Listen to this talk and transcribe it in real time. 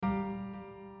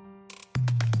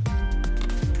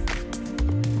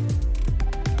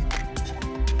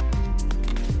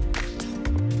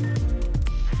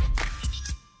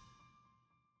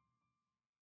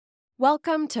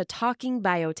Welcome to Talking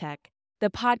Biotech,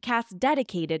 the podcast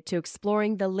dedicated to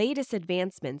exploring the latest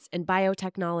advancements in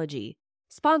biotechnology,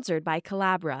 sponsored by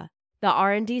Collabra, the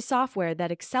R&D software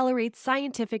that accelerates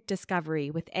scientific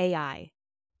discovery with AI.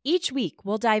 Each week,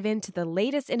 we'll dive into the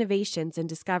latest innovations and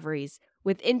discoveries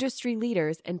with industry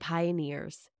leaders and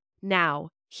pioneers. Now,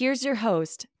 here's your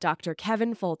host, Dr.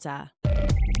 Kevin Folta.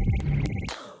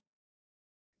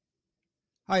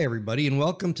 Hi, everybody, and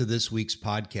welcome to this week's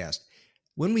podcast.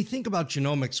 When we think about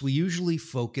genomics, we usually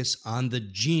focus on the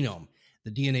genome,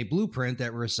 the DNA blueprint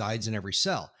that resides in every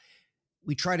cell.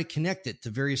 We try to connect it to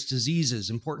various diseases,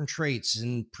 important traits,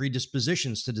 and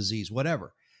predispositions to disease,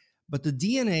 whatever. But the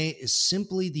DNA is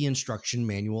simply the instruction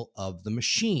manual of the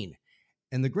machine.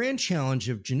 And the grand challenge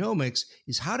of genomics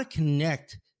is how to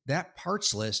connect that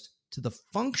parts list to the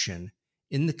function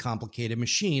in the complicated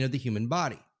machine of the human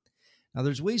body. Now,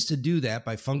 there's ways to do that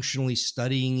by functionally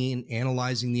studying and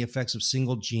analyzing the effects of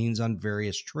single genes on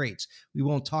various traits. We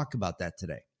won't talk about that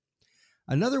today.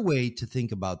 Another way to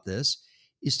think about this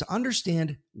is to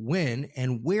understand when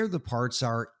and where the parts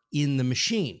are in the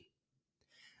machine.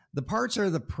 The parts are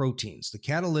the proteins, the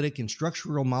catalytic and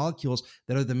structural molecules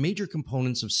that are the major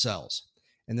components of cells.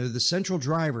 And they're the central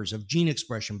drivers of gene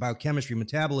expression, biochemistry,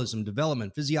 metabolism,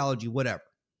 development, physiology, whatever.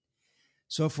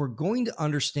 So if we're going to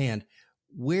understand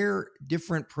where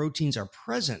different proteins are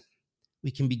present,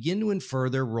 we can begin to infer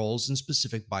their roles in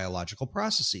specific biological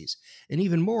processes. And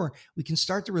even more, we can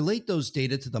start to relate those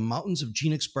data to the mountains of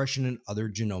gene expression and other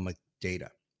genomic data.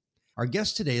 Our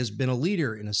guest today has been a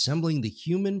leader in assembling the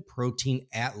Human Protein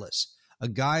Atlas, a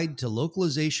guide to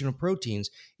localization of proteins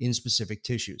in specific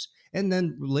tissues, and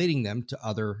then relating them to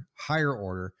other higher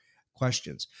order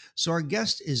questions. So our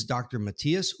guest is Dr.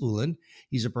 Mathias Uhlen.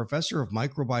 He's a professor of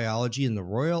microbiology in the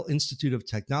Royal Institute of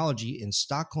Technology in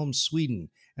Stockholm,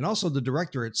 Sweden, and also the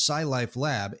director at SciLife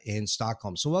Lab in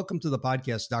Stockholm. So welcome to the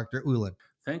podcast, Dr. Uhlen.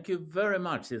 Thank you very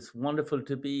much. It's wonderful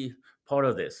to be part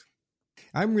of this.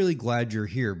 I'm really glad you're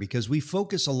here because we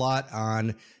focus a lot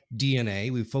on DNA,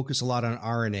 we focus a lot on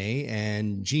RNA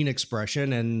and gene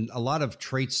expression and a lot of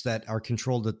traits that are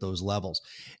controlled at those levels.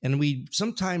 And we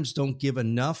sometimes don't give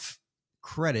enough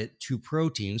credit to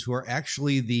proteins, who are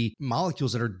actually the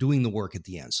molecules that are doing the work at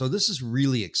the end. So this is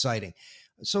really exciting.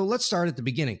 So let's start at the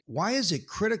beginning. Why is it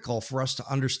critical for us to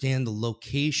understand the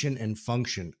location and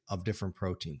function of different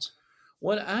proteins?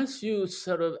 Well, as you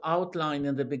sort of outlined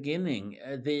in the beginning,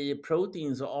 the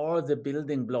proteins are the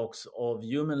building blocks of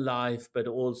human life, but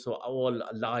also all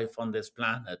life on this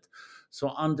planet. So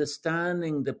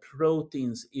understanding the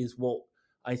proteins is what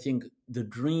I think the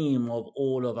dream of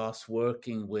all of us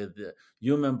working with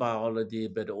human biology,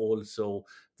 but also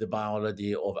the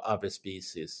biology of other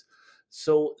species.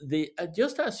 So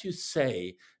just as you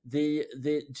say, the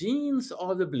genes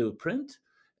are the blueprint.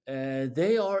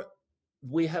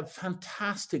 We have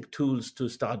fantastic tools to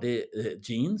study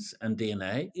genes and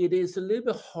DNA. It is a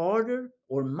little bit harder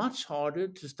or much harder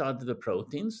to study the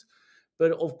proteins.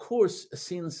 But of course,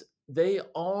 since they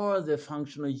are the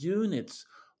functional units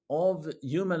of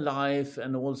human life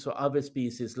and also other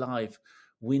species' life,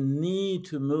 we need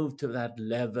to move to that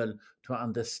level to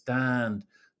understand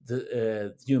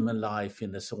the human life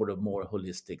in a sort of more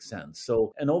holistic sense.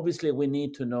 So, and obviously we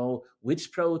need to know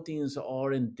which proteins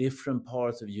are in different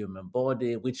parts of human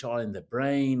body, which are in the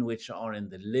brain, which are in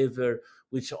the liver,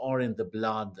 which are in the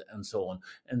blood, and so on.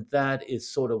 And that is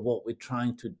sort of what we're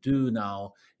trying to do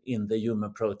now in the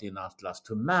Human Protein Atlas,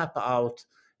 to map out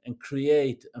and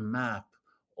create a map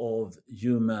of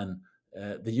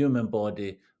the human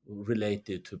body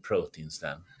related to proteins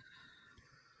then.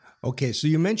 Okay, so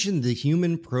you mentioned the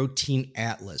Human Protein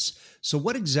Atlas. So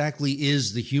what exactly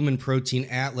is the Human Protein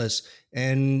Atlas,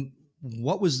 and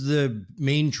what was the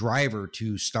main driver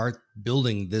to start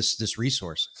building this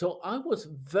resource? So I was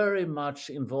very much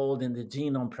involved in the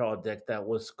genome project that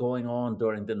was going on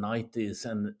during the 90s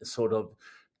and sort of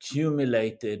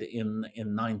accumulated in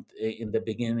the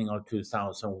beginning of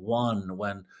 2001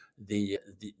 when the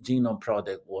genome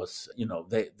project was,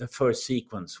 the first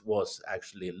sequence was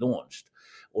actually launched.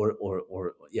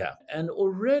 And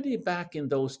already back in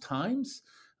those times,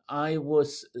 I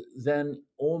was then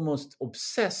almost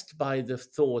obsessed by the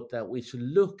thought that we should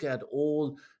look at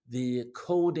all the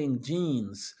coding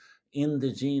genes in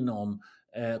the genome,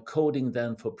 coding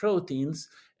them for proteins.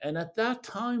 And at that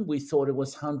time, we thought it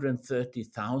was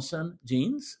 130,000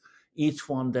 genes, each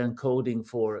one then coding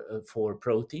for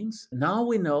proteins. Now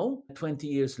we know, 20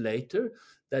 years later,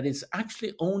 that it's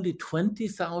actually only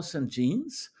 20,000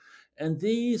 genes. And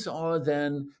these are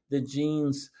then the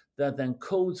genes that then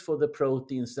codes for the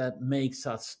proteins that makes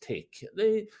us tick.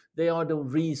 They are the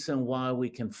reason why we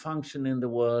can function in the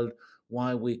world,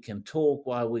 why we can talk,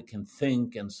 why we can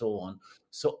think, and so on.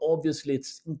 So obviously,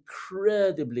 it's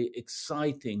incredibly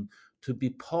exciting to be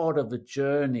part of a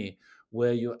journey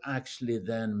where you actually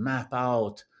then map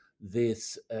out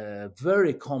this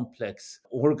very complex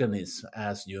organism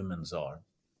as humans are.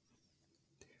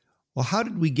 Well, how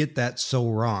did we get that so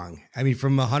wrong? I mean,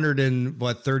 from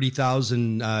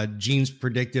 130,000 genes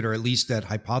predicted, or at least that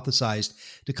hypothesized,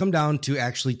 to come down to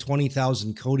actually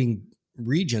 20,000 coding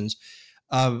regions.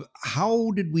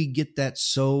 How did we get that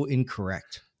so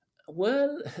incorrect?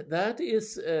 Well,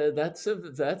 that's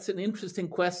an interesting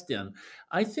question.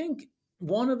 I think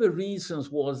one of the reasons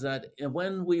was that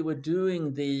when we were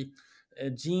doing the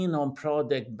genome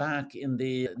project back in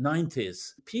the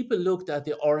 90s, people looked at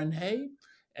the RNA.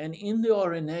 And in the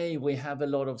RNA, we have a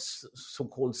lot of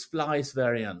so-called splice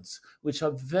variants, which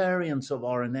are variants of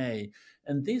RNA.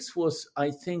 And this was,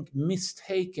 I think,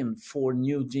 mistaken for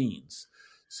new genes.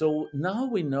 So now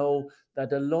we know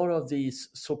that a lot of these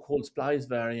so-called splice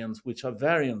variants, which are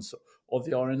variants of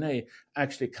the RNA,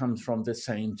 actually comes from the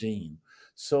same gene.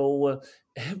 So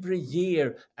every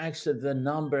year, actually, the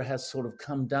number has sort of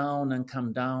come down and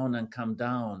come down and come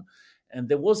down. And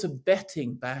there was a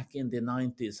betting back in the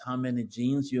 90s how many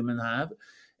genes humans have.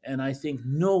 And I think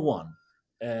no one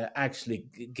actually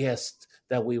guessed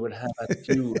that we would have as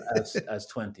few as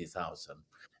 20,000.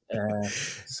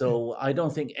 So I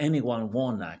don't think anyone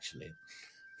won, actually.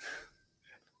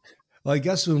 Well, I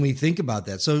guess when we think about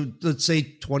that, so let's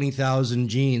say 20,000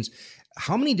 genes,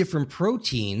 how many different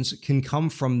proteins can come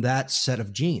from that set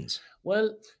of genes?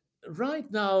 Well, right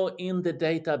now in the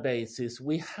databases,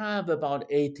 we have about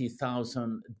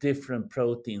 80,000 different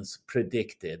proteins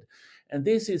predicted. And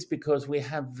this is because we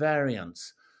have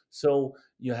variants. So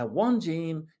you have one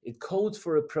gene, it codes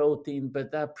for a protein,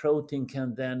 but that protein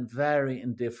can then vary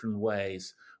in different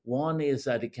ways. One is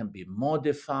that it can be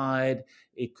modified.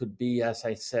 It could be, as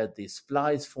I said, these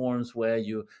splice forms where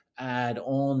you add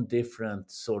on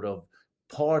different sort of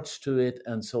parts to it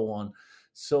and so on.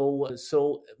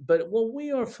 But what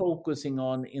we are focusing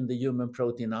on in the Human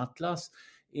Protein Atlas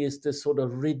is the sort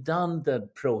of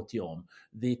redundant proteome,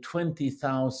 the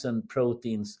 20,000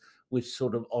 proteins which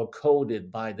sort of are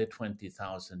coded by the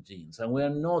 20,000 genes. And we are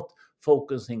not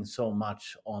focusing so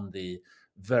much on the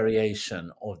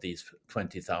variation of these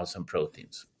 20,000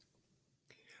 proteins.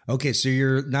 Okay, so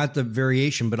you're not the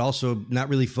variation, but also not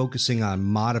really focusing on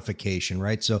modification,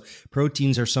 right? So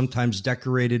proteins are sometimes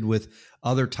decorated with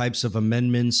other types of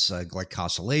amendments, like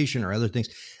glycosylation or other things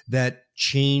that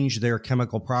change their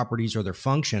chemical properties or their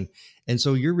function. And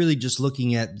so you're really just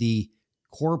looking at the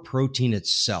core protein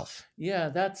itself. Yeah,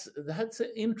 that's an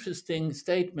interesting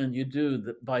statement you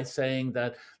do by saying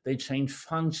that they change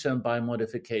function by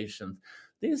modification.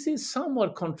 This is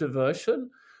somewhat controversial.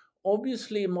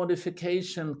 Obviously,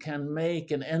 modification can make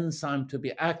an enzyme to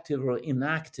be active or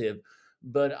inactive,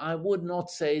 but I would not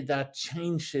say that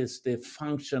changes the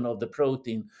function of the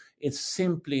protein. It's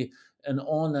simply an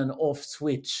on and off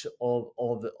switch of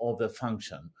the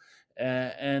function.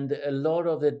 And a lot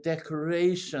of the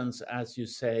decorations, as you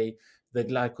say, the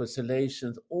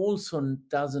glycosylations also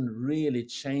doesn't really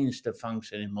change the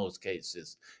function in most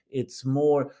cases. It's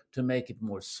more to make it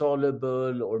more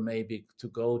soluble or maybe to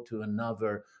go to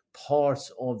another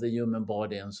parts of the human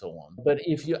body and so on. But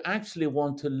if you actually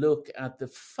want to look at the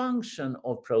function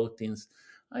of proteins,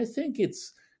 I think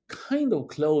it's kind of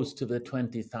close to the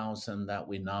 20,000 that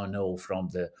we now know from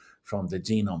the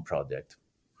Genome Project.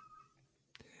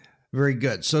 Very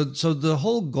good. So the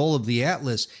whole goal of the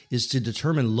atlas is to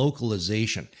determine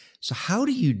localization. So how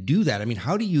do you do that? I mean,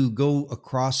 how do you go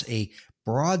across a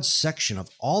broad section of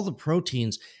all the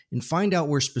proteins and find out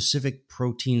where specific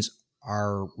proteins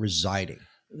are residing?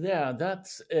 Yeah,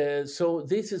 that's so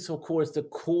this is, of course, the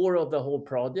core of the whole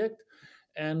project.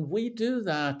 And we do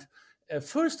that,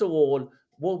 first of all,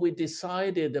 what we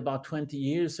decided about 20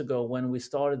 years ago when we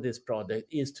started this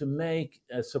project is to make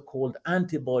a so-called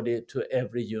antibody to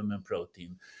every human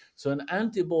protein. So an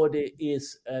antibody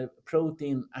is a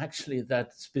protein actually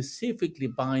that specifically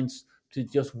binds to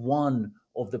just one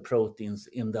of the proteins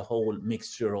in the whole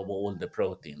mixture of all the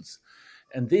proteins.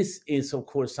 And this is, of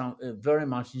course, very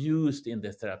much used in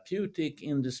the therapeutic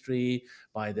industry,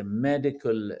 by the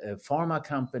medical pharma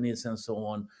companies and so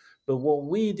on. But what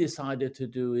we decided to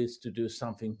do is to do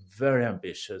something very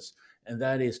ambitious, and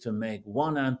that is to make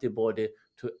one antibody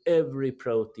to every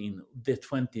protein, the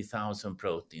 20,000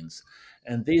 proteins.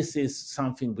 And this is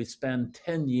something we spent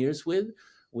 10 years with.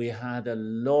 We had a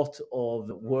lot of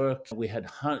work. We had,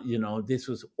 this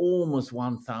was almost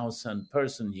 1,000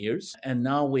 person years. And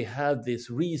now we have this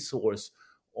resource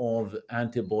of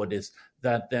antibodies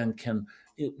that then can,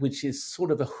 which is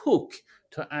sort of a hook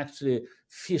to actually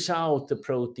fish out the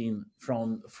protein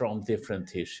from different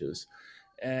tissues.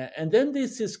 And then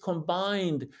this is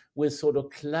combined with sort of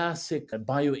classic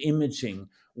bioimaging,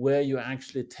 where you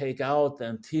actually take out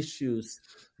then tissues,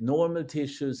 normal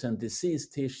tissues and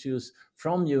diseased tissues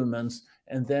from humans,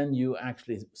 and then you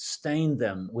actually stain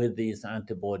them with these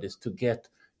antibodies to get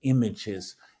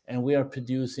images. And we are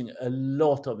producing a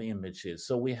lot of images.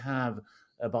 So we have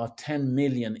about 10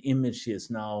 million images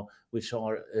now, which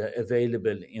are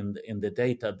available in the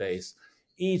database.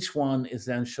 Each one is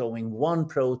then showing one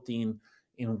protein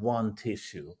in one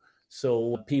tissue.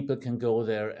 So people can go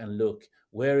there and look,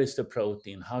 where is the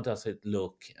protein? How does it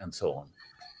look? And so on.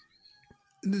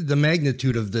 The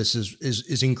magnitude of this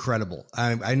is incredible.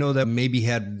 I know that maybe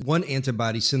had one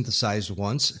antibody synthesized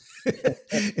once,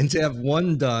 and to have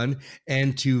one done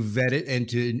and to vet it and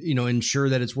to ensure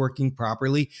that it's working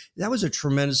properly, that was a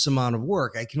tremendous amount of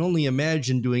work. I can only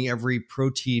imagine doing every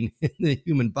protein in the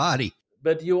human body.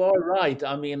 But you are right.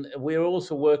 I mean, we're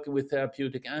also working with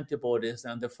therapeutic antibodies,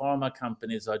 and the pharma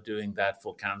companies are doing that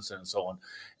for cancer and so on.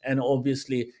 And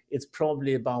obviously, it's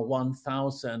probably about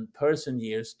 1,000 person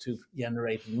years to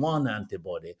generate one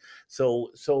antibody. So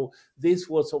this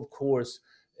was, of course,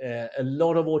 a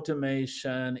lot of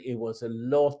automation. It was a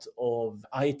lot of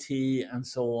IT and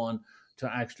so on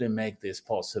to actually make this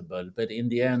possible. But in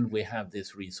the end, we have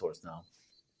this resource now.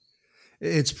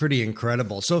 It's pretty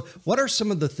incredible. So what are some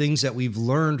of the things that we've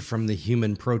learned from the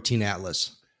Human Protein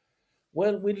Atlas?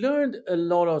 Well, we learned a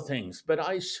lot of things, but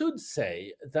I should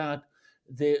say that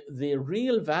the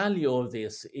real value of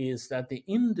this is that the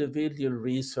individual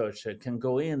researcher can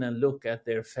go in and look at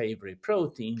their favorite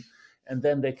protein, and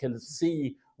then they can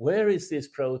see where is this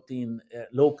protein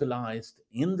localized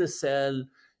in the cell,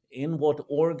 in what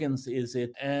organs is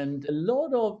it, and a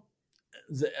lot of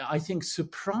I think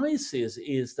surprises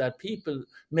is that people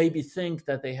maybe think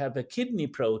that they have a kidney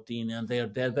protein and they are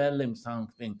developing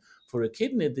something for a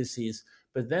kidney disease,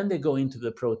 but then they go into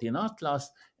the protein atlas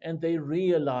and they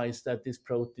realize that this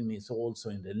protein is also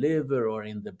in the liver or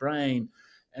in the brain.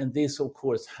 And this, of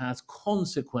course, has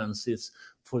consequences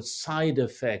for side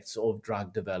effects of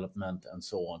drug development and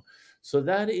so on. So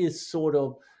that is sort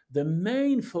of the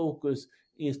main focus,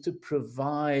 is to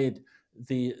provide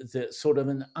the sort of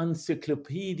an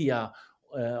encyclopedia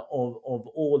of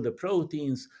all the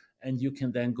proteins, and you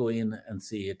can then go in and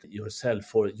see it yourself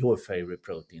for your favorite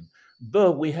protein.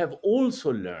 But we have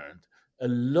also learned a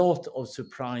lot of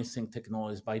surprising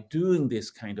technologies by doing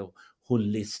this kind of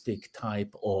holistic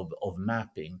type of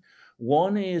mapping.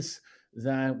 One is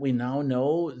that we now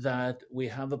know that we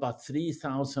have about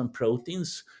 3,000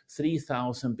 proteins,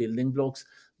 3,000 building blocks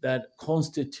that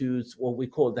constitutes what we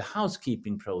call the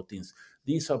housekeeping proteins.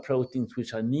 These are proteins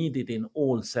which are needed in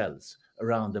all cells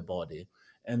around the body.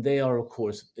 And they are, of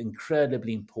course,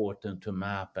 incredibly important to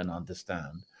map and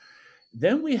understand.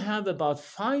 Then we have about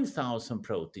 5,000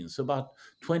 proteins, about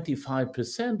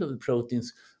 25% of the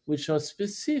proteins, which are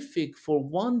specific for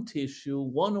one tissue,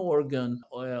 one organ,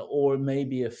 or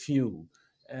maybe a few.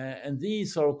 And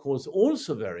these are, of course,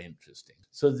 also very interesting.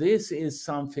 So this is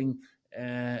something,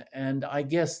 and I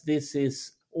guess this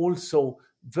is also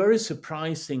very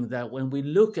surprising that when we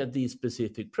look at these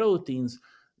specific proteins,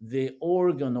 the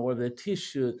organ or the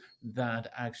tissue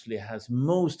that actually has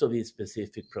most of these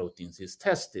specific proteins is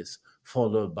testis,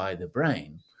 followed by the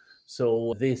brain.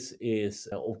 So this is,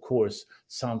 of course,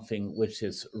 something which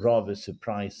is rather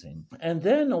surprising. And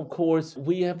then, of course,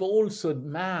 we have also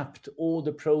mapped all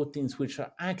the proteins which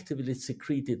are actively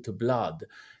secreted to blood.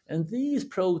 And these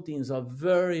proteins are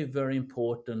very, very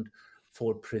important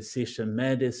for precision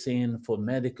medicine, for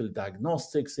medical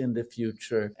diagnostics in the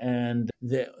future. And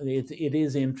it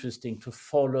is interesting to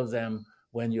follow them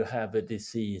when you have a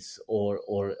disease or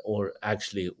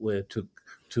actually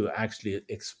to actually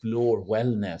explore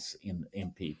wellness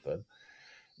in people.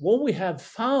 What we have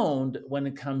found when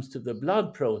it comes to the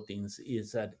blood proteins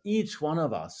is that each one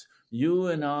of us, you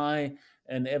and I,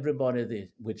 and everybody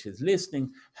which is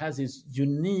listening, has this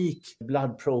unique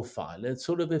blood profile. It's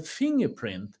sort of a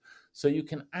fingerprint. So you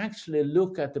can actually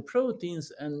look at the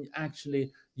proteins, and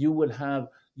actually you will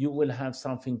have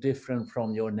something different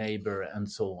from your neighbor and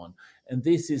so on. And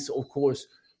this is, of course,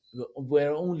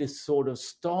 we're only sort of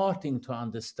starting to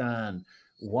understand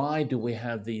why do we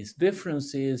have these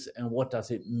differences and what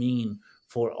does it mean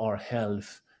for our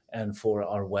health and for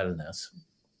our wellness.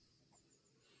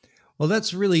 Well,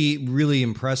 that's really, really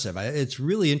impressive. It's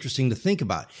really interesting to think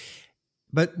about.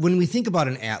 But when we think about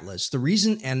an atlas, the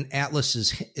reason an atlas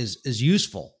is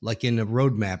useful, like in a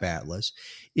roadmap atlas,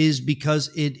 is because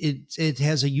it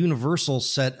has a universal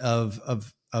set of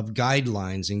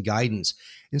guidelines and guidance.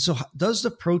 And so does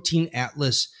the protein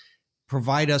atlas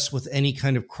provide us with any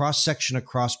kind of cross-section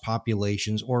across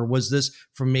populations, or was this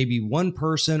from maybe one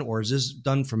person, or is this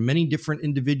done from many different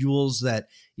individuals that,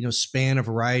 span a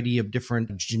variety of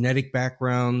different genetic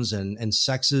backgrounds and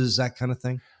sexes, that kind of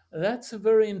thing? That's a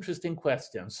very interesting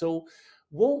question. So,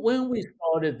 when we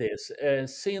started this,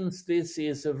 since this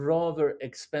is a rather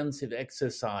expensive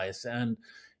exercise, and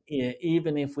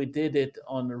even if we did it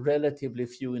on relatively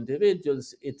few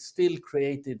individuals, it still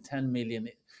created 10 million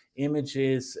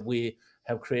images. We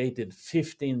have created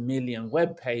 15 million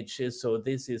web pages. So,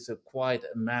 this is a quite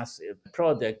a massive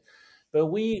project. But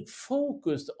we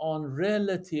focused on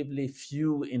relatively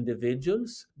few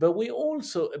individuals. But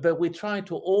we try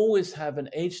to always have an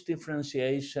age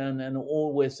differentiation and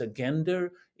always a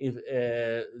gender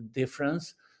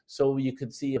difference. So you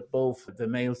could see both the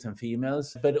males and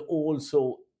females, but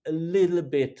also a little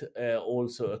bit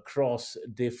also across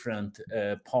different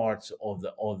parts of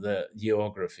the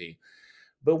geography.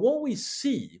 But what we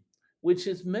see, which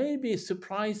is maybe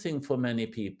surprising for many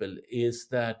people, is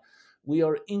that we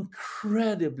are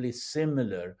incredibly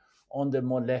similar on the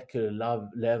molecular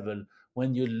level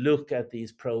when you look at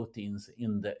these proteins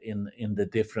in the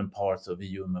different parts of the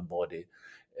human body.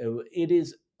 It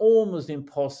is almost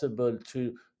impossible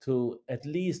to at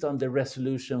least on the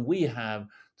resolution we have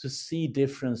to see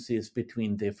differences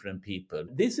between different people.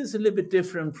 This is a little bit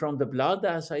different from the blood,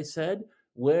 as I said,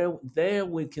 where there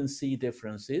we can see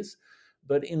differences,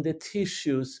 but in the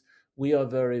tissues we are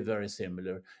very, very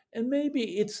similar. And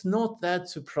maybe it's not that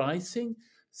surprising,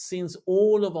 since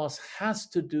all of us has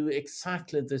to do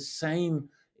exactly the same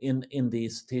in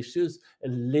these tissues. A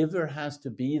liver has to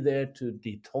be there to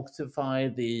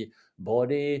detoxify the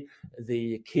body,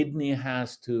 the kidney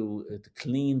has to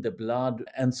clean the blood,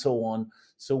 and so on.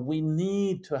 So we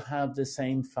need to have the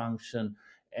same function,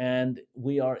 and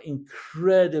we are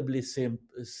incredibly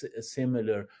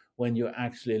similar when you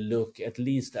actually look at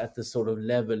least at the sort of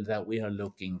level that we are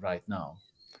looking right now.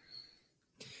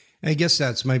 I guess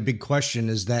that's my big question,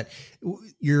 is that when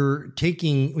you're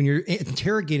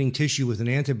interrogating tissue with an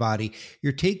antibody,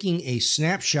 you're taking a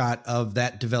snapshot of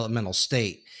that developmental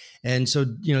state. And so,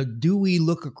 do we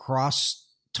look across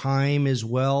time as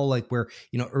well, like where,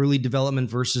 early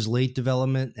development versus late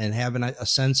development, and having a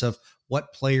sense of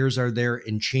what players are there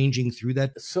in changing through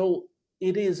that? So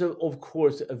it is, of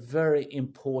course, a very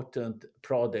important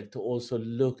product to also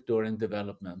look during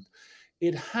development.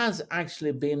 It has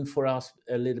actually been for us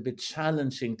a little bit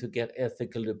challenging to get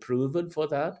ethical approval for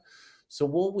that. So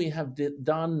what we have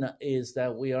done is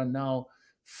that we are now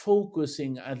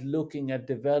focusing at looking at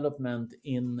development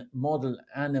in model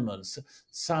animals,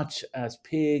 such as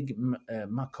pig,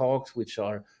 macaques, which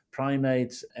are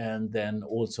primates, and then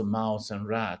also mouse and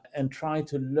rat, and try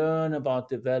to learn about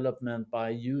development by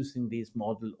using these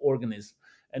model organisms.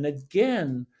 And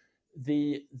again,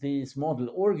 these model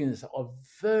organisms are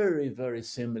very, very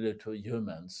similar to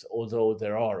humans, although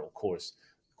there are, of course,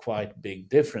 quite big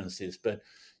differences. But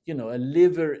a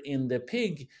liver in the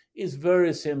pig is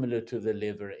very similar to the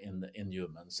liver in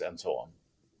humans, and so on.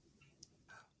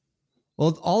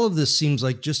 Well, all of this seems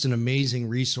like just an amazing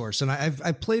resource. And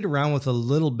I've played around with a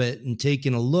little bit and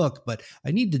taken a look, but I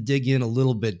need to dig in a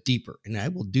little bit deeper, and I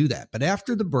will do that. But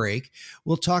after the break,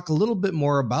 we'll talk a little bit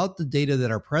more about the data that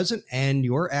are present and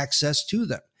your access to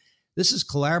them. This is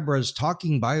Collabra's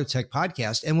Talking Biotech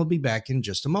podcast, and we'll be back in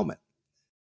just a moment.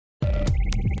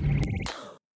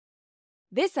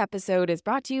 This episode is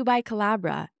brought to you by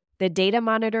Collabra, the data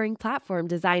monitoring platform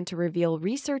designed to reveal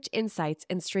research insights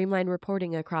and streamline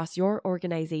reporting across your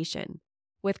organization.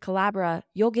 With Collabra,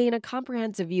 you'll gain a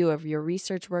comprehensive view of your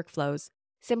research workflows,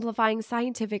 simplifying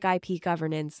scientific IP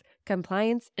governance,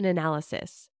 compliance, and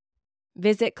analysis.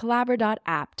 Visit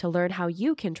Collabra.app to learn how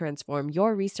you can transform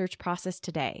your research process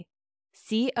today.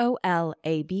 COLABRA.app.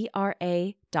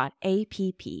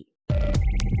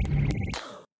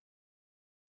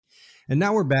 And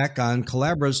now we're back on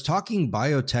Collabra's Talking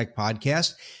Biotech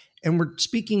podcast, and we're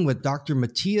speaking with Dr.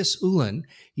 Mathias Uhlen.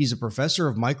 He's a professor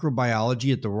of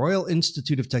microbiology at the Royal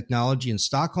Institute of Technology in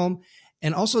Stockholm,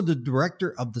 and also the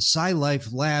director of the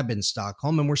SciLife Lab in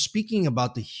Stockholm. And we're speaking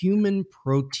about the Human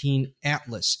Protein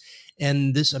Atlas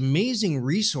and this amazing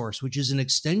resource, which is an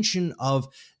extension of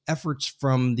efforts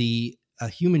from the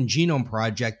Human Genome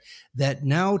Project that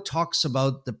now talks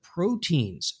about the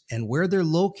proteins and where they're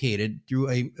located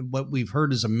through what we've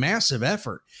heard is a massive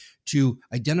effort to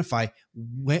identify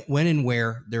when and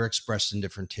where they're expressed in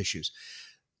different tissues.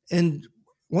 And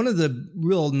one of the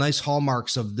real nice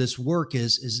hallmarks of this work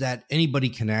is that anybody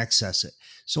can access it.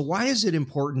 So why is it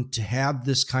important to have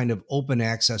this kind of open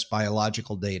access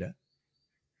biological data?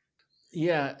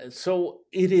 Yeah, so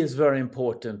it is very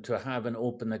important to have an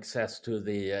open access to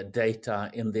the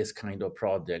data in this kind of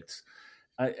projects.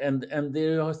 And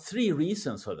there are three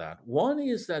reasons for that. One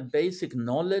is that basic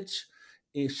knowledge,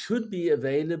 it should be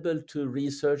available to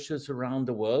researchers around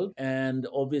the world. And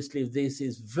obviously, this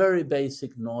is very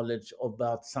basic knowledge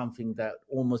about something that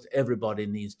almost everybody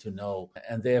needs to know.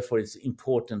 And therefore, it's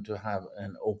important to have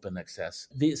an open access.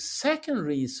 The second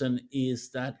reason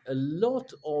is that a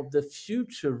lot of the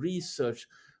future research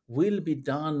will be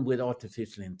done with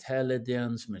artificial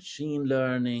intelligence, machine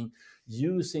learning,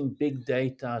 using big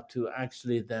data to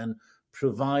actually then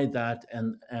provide that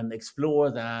and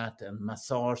explore that and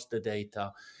massage the data.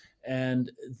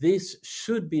 And this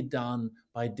should be done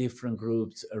by different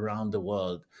groups around the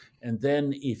world. And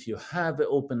then, if you have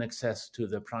open access to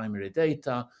the primary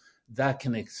data, that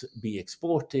can be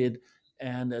exported,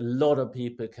 and a lot of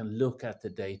people can look at the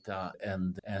data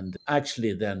and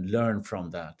actually then learn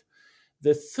from that.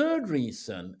 The third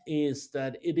reason is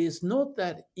that it is not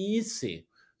that easy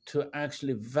to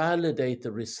actually validate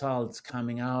the results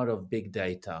coming out of big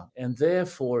data. And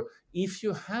therefore, if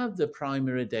you have the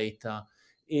primary data,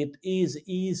 it is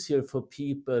easier for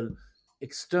people,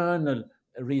 external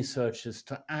researchers,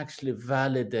 to actually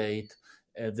validate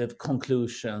the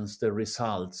conclusions, the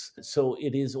results. So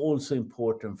it is also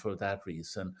important for that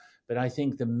reason. But I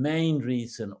think the main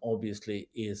reason, obviously,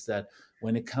 is that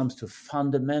when it comes to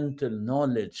fundamental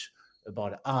knowledge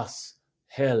about us,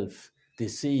 health,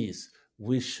 disease,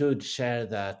 we should share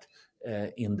that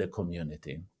in the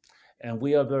community. And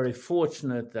we are very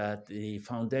fortunate that the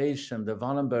foundation, the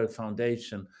Wallenberg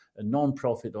Foundation, a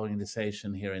non-profit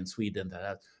organization here in Sweden that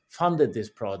has funded this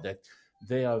project,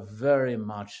 they are very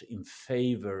much in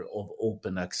favor of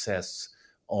open access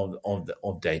of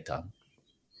data.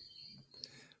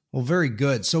 Well, very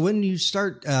good. So when you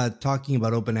start talking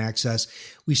about open access,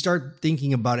 we start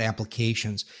thinking about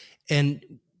applications. And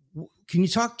can you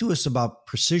talk to us about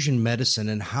precision medicine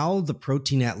and how the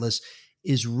Protein Atlas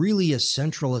is really a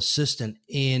central assistant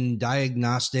in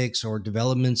diagnostics or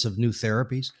developments of new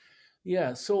therapies?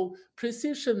 Yeah, so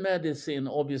precision medicine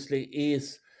obviously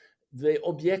is the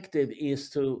objective is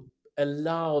to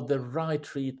allow the right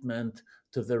treatment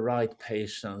to the right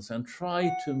patients and try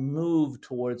to move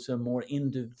towards a more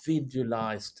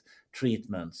individualized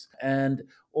treatments. And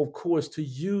of course, to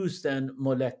use then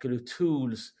molecular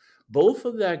tools, both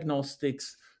for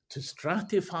diagnostics, to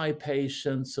stratify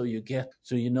patients so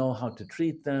you know how to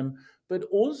treat them, but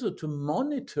also to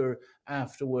monitor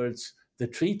afterwards the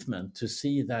treatment to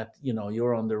see that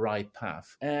you're on the right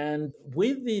path. And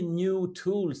with the new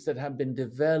tools that have been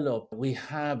developed, we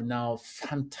have now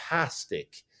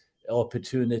fantastic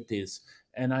opportunities.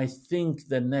 And I think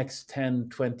the next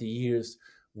 10-20 years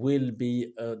will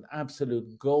be an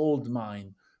absolute gold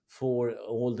mine for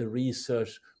all the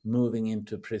research moving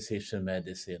into precision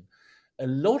medicine. A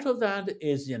lot of that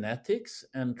is genetics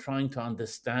and trying to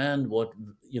understand what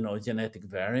genetic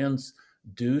variants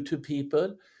do to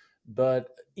people. But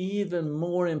even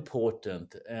more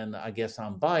important, and I guess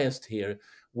I'm biased here,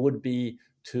 would be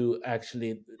to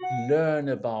actually learn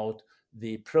about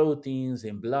the proteins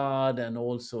in blood and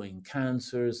also in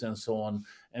cancers and so on,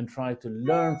 and try to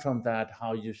learn from that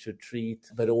how you should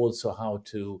treat, but also how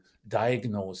to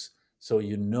diagnose so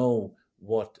you know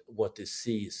what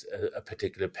disease a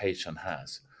particular patient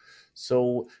has.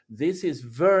 So this is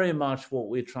very much what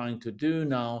we're trying to do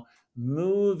now,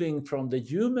 moving from the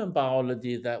human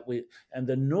biology and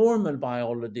the normal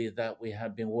biology that we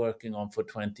have been working on for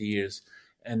 20 years,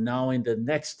 and now in the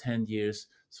next 10 years,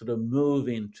 sort of move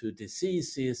into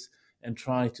diseases and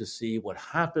try to see what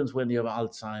happens when you have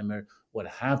Alzheimer, what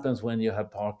happens when you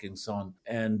have Parkinson,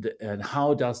 and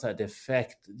how does that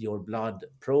affect your blood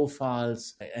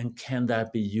profiles, and can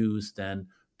that be used then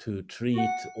to treat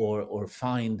or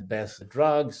find best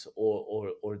drugs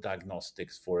or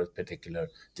diagnostics for a particular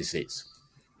disease.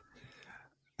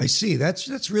 I see.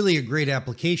 That's really a great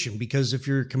application, because if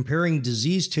you're comparing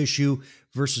disease tissue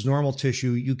versus normal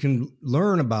tissue, you can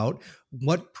learn about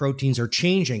what proteins are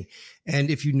changing. And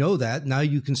if you know that, now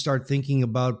you can start thinking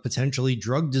about potentially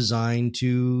drug design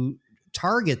to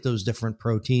target those different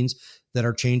proteins that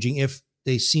are changing if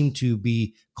they seem to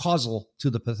be causal to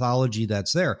the pathology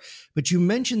that's there. But you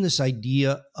mentioned this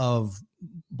idea of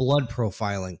blood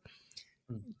profiling.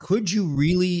 Could you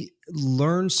really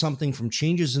learn something from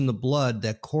changes in the blood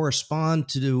that correspond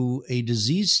to a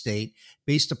disease state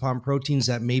based upon proteins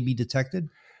that may be detected?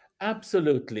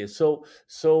 Absolutely. So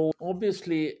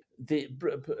obviously, the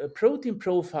protein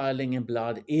profiling in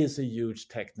blood is a huge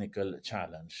technical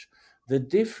challenge. The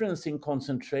difference in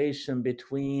concentration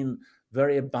between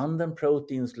very abundant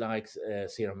proteins like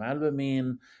serum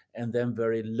albumin and then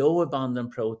very low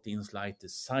abundant proteins like the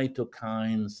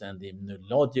cytokines and the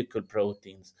immunological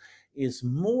proteins is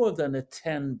more than a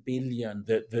 10 billion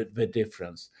the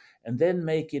difference. And then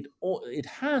it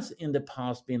has in the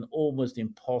past been almost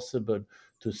impossible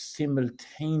to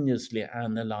simultaneously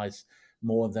analyze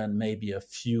more than maybe a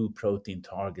few protein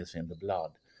targets in the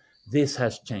blood. This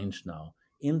has changed now.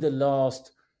 In the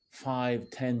last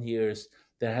 5-10 years,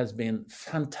 there has been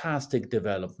fantastic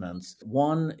developments.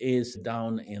 One is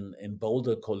down in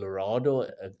Boulder, Colorado,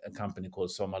 a company called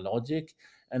SomaLogic,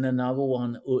 and another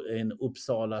one in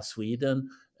Uppsala, Sweden,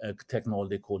 a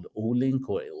technology called Olink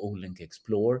or Olink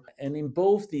Explore. And in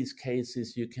both these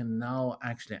cases, you can now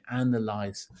actually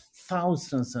analyze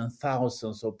thousands and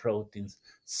thousands of proteins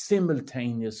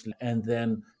simultaneously and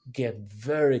then get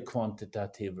very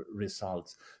quantitative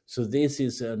results. So this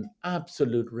is an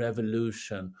absolute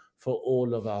revolution for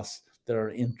all of us that are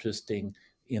interested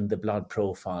in the blood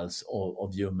profiles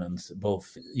of humans,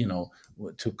 both,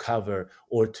 to cover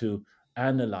or to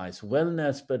analyze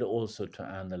wellness, but also to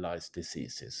analyze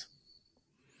diseases.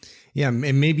 Yeah,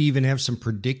 and maybe even have some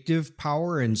predictive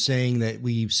power in saying that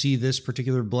we see this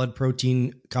particular blood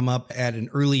protein come up at an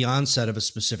early onset of a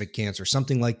specific cancer,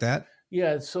 something like that.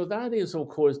 Yeah, so that is, of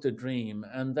course, the dream.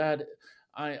 And that,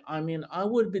 I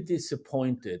would be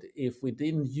disappointed if we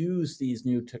didn't use these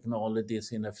new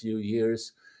technologies in a few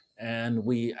years and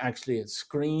we actually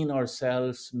screen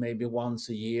ourselves maybe once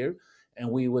a year, and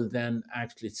we will then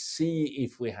actually see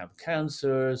if we have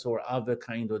cancers or other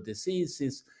kind of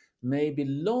diseases, maybe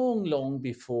long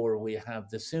before we have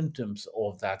the symptoms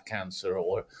of that cancer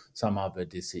or some other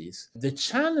disease. The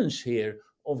challenge here,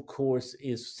 of course,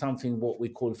 is something what we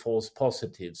call false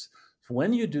positives. So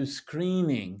when you do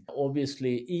screening,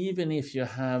 obviously, even if you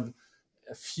have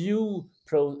a few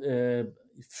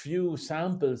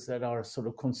samples that are sort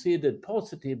of considered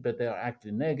positive, but they are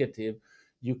actually negative,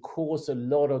 you cause a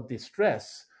lot of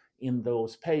distress in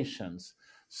those patients.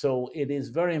 So it is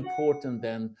very important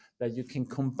then that you can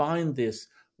combine this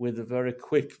with a very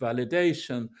quick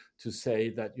validation to say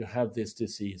that you have this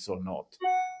disease or not.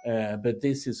 But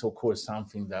this is, of course,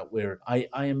 something that I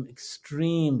am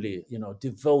extremely,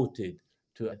 devoted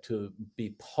to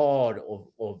be part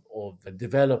of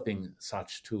developing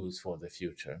such tools for the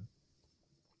future.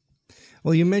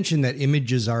 Well, you mentioned that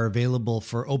images are available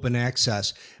for open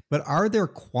access, but are there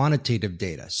quantitative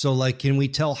data? So like, can we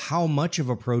tell how much of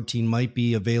a protein might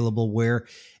be available where,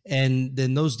 and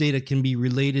then those data can be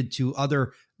related to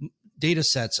other data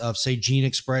sets of, say, gene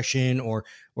expression or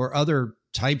other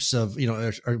types of,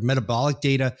 or metabolic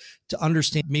data to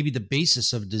understand maybe the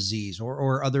basis of disease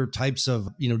or other types of,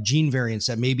 gene variants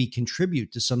that maybe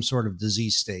contribute to some sort of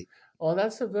disease state? Oh,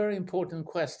 that's a very important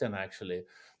question, actually.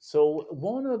 So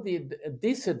one of the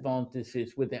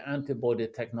disadvantages with the antibody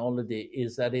technology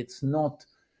is that it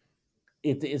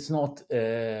is not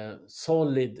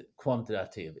solid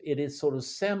quantitative. It is sort of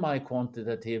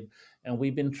semi-quantitative, and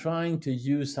we've been trying to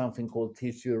use something called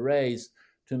tissue arrays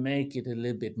to make it a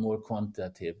little bit more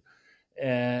quantitative.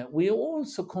 We're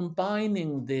also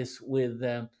combining this with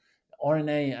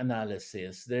RNA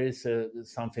analysis. There is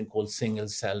something called single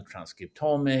cell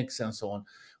transcriptomics and so on,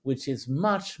 which is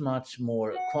much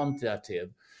more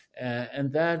quantitative.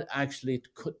 And that actually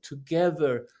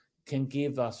together can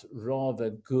give us rather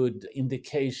good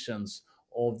indications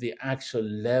of the actual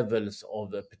levels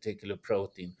of a particular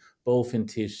protein, both in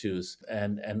tissues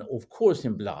and of course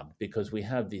in blood, because we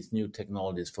have these new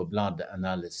technologies for blood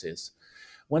analysis.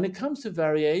 When it comes to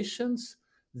variations,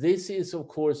 this is, of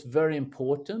course, very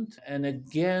important. And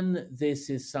again, this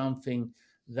is something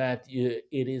that it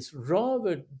is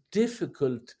rather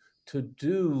difficult to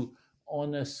do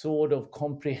on a sort of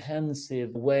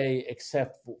comprehensive way,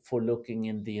 except for looking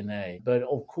in DNA. But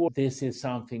of course, this is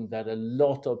something that a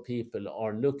lot of people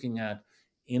are looking at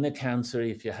in a cancer.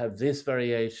 If you have this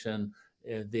variation,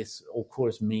 this, of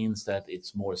course, means that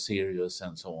it's more serious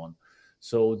and so on.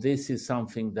 So this is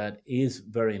something that is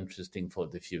very interesting for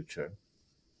the future.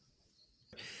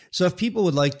 So if people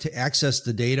would like to access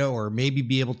the data or maybe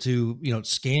be able to,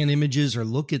 scan images or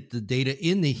look at the data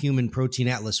in the Human Protein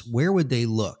Atlas, where would they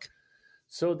look?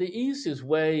 So the easiest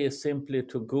way is simply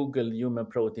to Google Human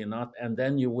Protein Atlas, and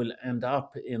then you will end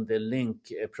up in the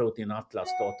link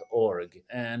proteinatlas.org.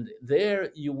 And there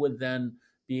you will then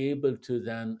be able to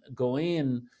then go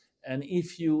in, and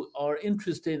if you are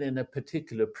interested in a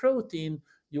particular protein,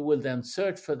 you will then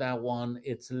search for that one.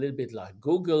 It's a little bit like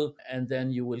Google, and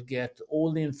then you will get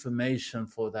all the information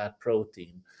for that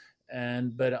protein.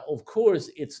 But of course,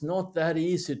 it's not that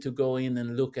easy to go in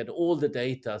and look at all the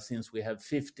data since we have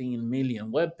 15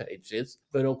 million web pages.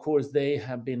 But of course, we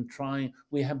have been trying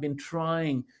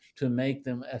to make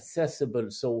them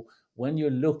accessible. So when you're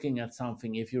looking at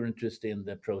something, if you're interested in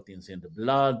the proteins in the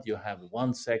blood, you have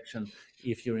one section.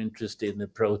 If you're interested in the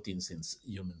proteins in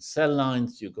human cell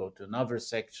lines, you go to another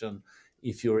section.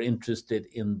 If you're interested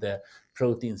in the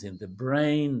proteins in the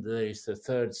brain, there is a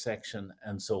third section,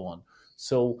 and so on.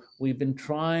 So we've been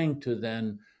trying to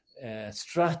then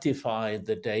stratify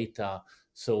the data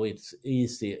so it's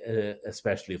easy,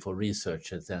 especially for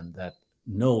researchers and that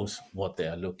knows what they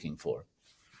are looking for.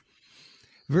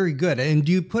 Very good. And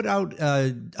do you put out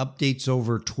updates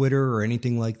over Twitter or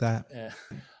anything like that?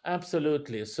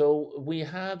 Absolutely. So we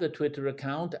have a Twitter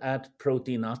account at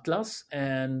Protein Atlas,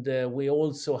 and we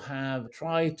also have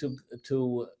tried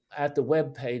to at the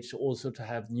web page also to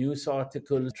have news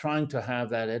articles, trying to have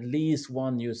that at least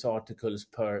one news articles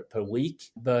per week.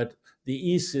 But the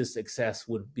easiest access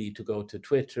would be to go to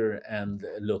Twitter and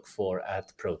look for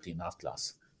at Protein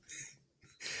Atlas.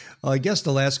 Well, I guess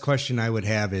the last question I would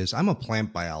have is, I'm a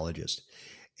plant biologist.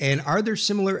 And are there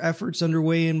similar efforts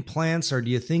underway in plants, or do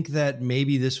you think that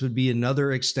maybe this would be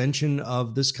another extension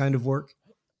of this kind of work?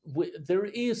 There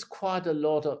is quite a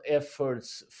lot of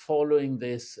efforts following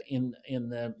this in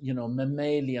the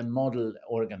mammalian model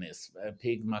organisms,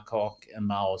 pig, macaque, and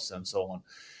mouse, and so on.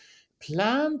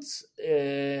 Plants,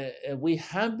 we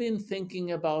have been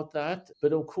thinking about that,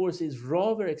 but of course it's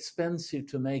rather expensive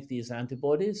to make these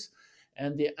antibodies.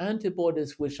 And the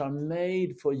antibodies which are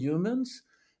made for humans,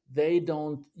 they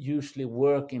don't usually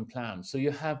work in plants. So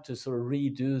you have to sort of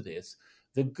redo this.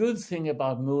 The good thing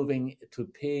about moving to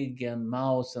pig and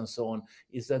mouse and so on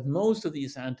is that most of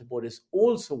these antibodies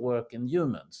also work in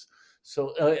humans. So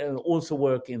also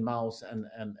work in mouse and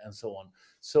so on.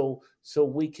 So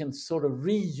we can sort of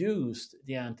reuse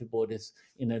the antibodies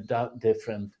in a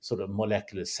different sort of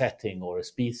molecular setting or a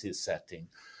species setting.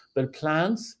 But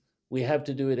plants, we have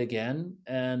to do it again,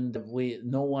 and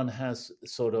no one has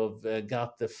sort of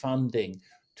got the funding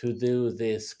to do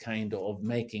this kind of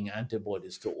making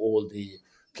antibodies to all the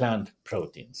plant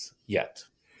proteins yet.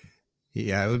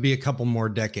 Yeah, it would be a couple more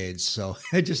decades. So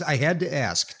I had to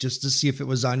ask just to see if it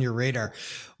was on your radar.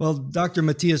 Well, Dr.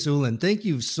 Mathias Uhlen, thank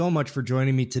you so much for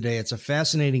joining me today. It's a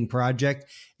fascinating project,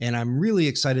 and I'm really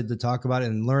excited to talk about it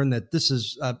and learn that this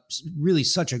is really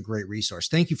such a great resource.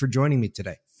 Thank you for joining me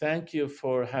today. Thank you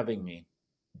for having me.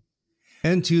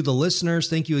 And to the listeners,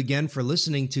 thank you again for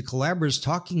listening to Collabora's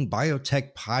Talking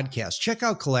Biotech podcast. Check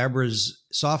out Collabora's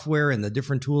software and the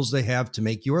different tools they have to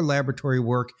make your laboratory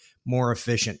work more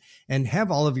efficient and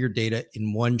have all of your data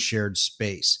in one shared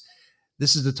space.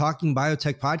 This is the Talking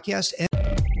Biotech podcast.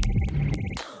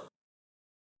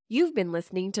 You've been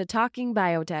listening to Talking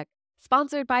Biotech,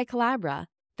 sponsored by Collabra,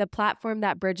 the platform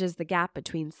that bridges the gap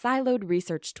between siloed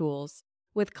research tools.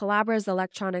 With Collabra's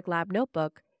electronic lab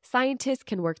notebook, scientists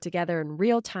can work together in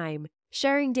real time,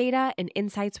 sharing data and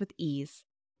insights with ease.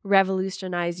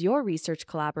 Revolutionize your research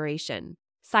collaboration.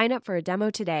 Sign up for a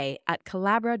demo today at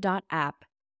collabra.app,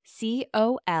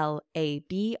 collabra.app.